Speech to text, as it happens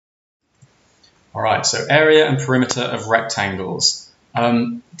All right, so area and perimeter of rectangles.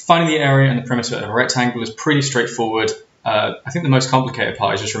 Finding the area and the perimeter of a rectangle is pretty straightforward. I think the most complicated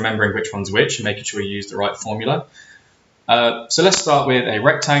part is just remembering which one's which and making sure you use the right formula. So let's start with a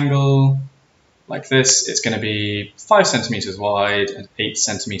rectangle like this. It's going to be 5 centimeters wide and 8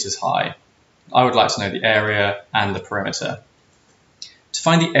 centimeters high. I would like to know the area and the perimeter. To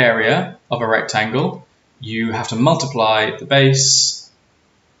find the area of a rectangle, you have to multiply the base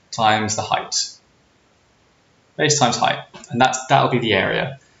times the height. Base times height, and that'll be the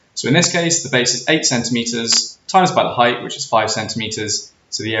area. So in this case, the base is 8 centimeters times by the height, which is 5 centimeters,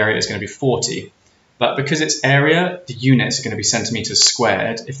 so the area is going to be 40. But because it's area, the units are going to be centimeters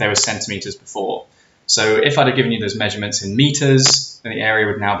squared if they were centimeters before. So if I'd have given you those measurements in meters, then the area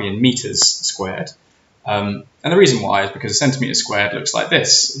would now be in meters squared. And the reason why is because a centimeter squared looks like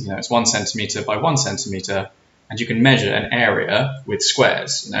this. It's 1 centimeter by 1 centimeter, and you can measure an area with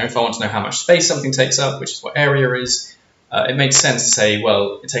squares. If I want to know how much space something takes up, which is what area is, it makes sense to say,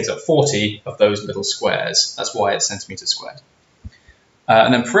 well, it takes up 40 of those little squares. That's why it's centimeters squared.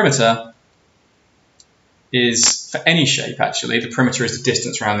 And then perimeter is, for any shape actually, the perimeter is the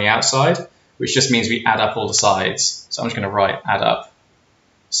distance around the outside, which just means we add up all the sides. So I'm just going to write add up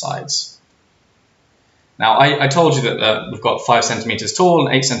sides. Now, I told you that we've got 5 centimeters tall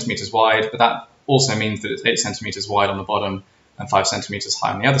and 8 centimeters wide, but that also means that it's 8 centimeters wide on the bottom and 5 centimeters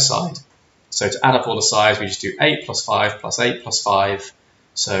high on the other side. So to add up all the sides, we just do 8 plus 5 plus 8 plus 5.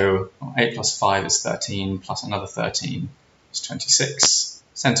 So 8 plus 5 is 13 plus another 13 is 26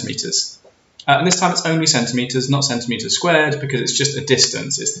 centimeters. And this time it's only centimeters, not centimeters squared, because it's just a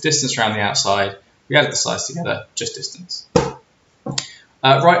distance. It's the distance around the outside. We added the sides together, just distance.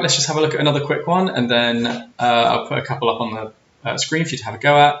 Right, let's just have a look at another quick one, and then I'll put a couple up on the screen for you to have a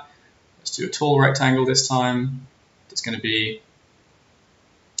go at. Let's do a tall rectangle this time. It's going to be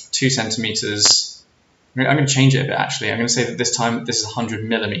 2 centimeters. I'm going to change it a bit actually. I'm going to say that this time this is 100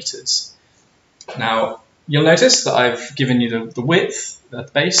 millimeters. Now, you'll notice that I've given you the width at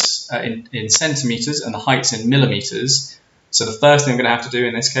the base in centimeters and the heights in millimeters. So the first thing I'm going to have to do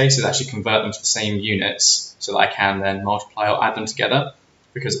in this case is actually convert them to the same units so that I can then multiply or add them together.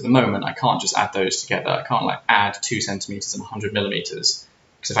 Because at the moment I can't just add those together. I can't add 2 centimeters and 100 millimeters.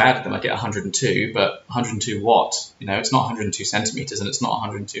 Because if I added them, I'd get 102, but 102 what? It's not 102 centimeters and it's not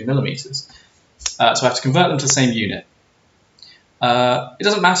 102 millimeters. So I have to convert them to the same unit. It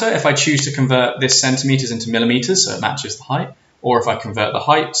doesn't matter if I choose to convert this centimeters into millimeters, so it matches the height, or if I convert the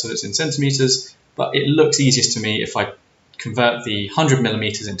height so that it's in centimeters, but it looks easiest to me if I convert the 100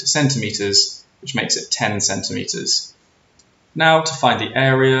 millimeters into centimeters, which makes it 10 centimeters. Now to find the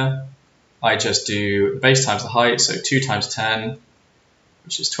area, I just do the base times the height, so 2 times 10,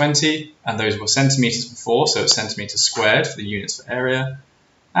 which is 20, and those were centimeters before, so it's centimeters squared for the units for area,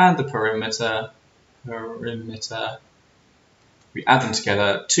 and the perimeter, we add them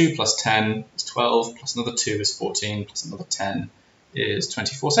together. 2 plus 10 is 12, plus another 2 is 14, plus another 10 is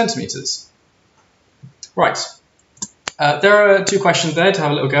 24 centimeters. Right, there are 2 questions there to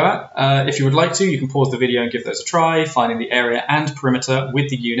have a little go at. If you would like to, you can pause the video and give those a try, finding the area and perimeter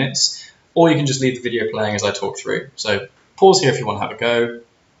with the units, or you can just leave the video playing as I talk through. So pause here if you want to have a go,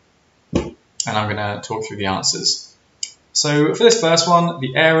 and I'm going to talk through the answers. So for this first one,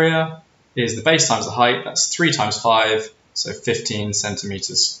 the area is the base times the height. That's 3 times 5, so 15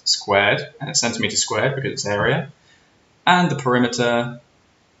 centimeters squared, and it's centimeters squared because it's area. And the perimeter,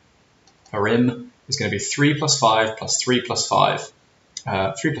 perim, is going to be 3 plus 5 plus 3 plus 5.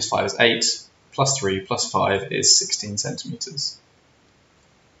 3 plus 5 is 8, plus 3 plus 5 is 16 centimeters.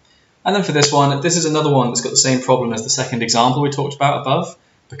 And then for this one, this is another one that's got the same problem as the second example we talked about above,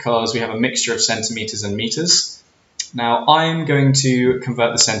 because we have a mixture of centimeters and meters. Now I'm going to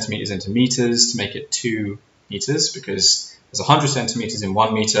convert the centimeters into meters to make it 2 meters, because there's 100 centimeters in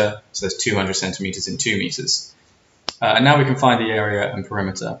 1 meter, so there's 200 centimeters in 2 meters. And now we can find the area and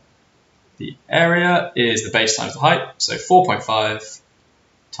perimeter. The area is the base times the height, so 4.5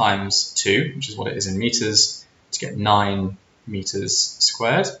 times 2, which is what it is in meters, to get 9 meters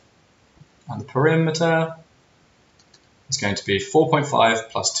squared. And the perimeter is going to be 4.5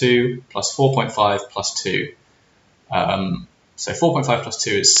 plus 2 plus 4.5 plus 2. So 4.5 plus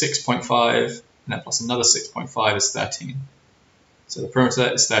 2 is 6.5, and then plus another 6.5 is 13. So the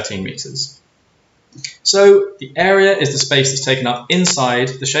perimeter is 13 meters. So the area is the space that's taken up inside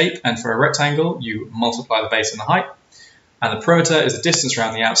the shape, and for a rectangle you multiply the base and the height. And the perimeter is the distance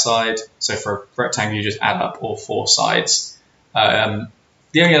around the outside, so for a rectangle you just add up all 4 sides.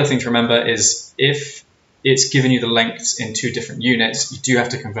 The only other thing to remember is if it's given you the lengths in 2 different units, you do have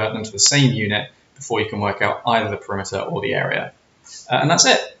to convert them to the same unit before you can work out either the perimeter or the area. And that's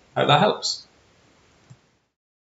it. I hope that helps.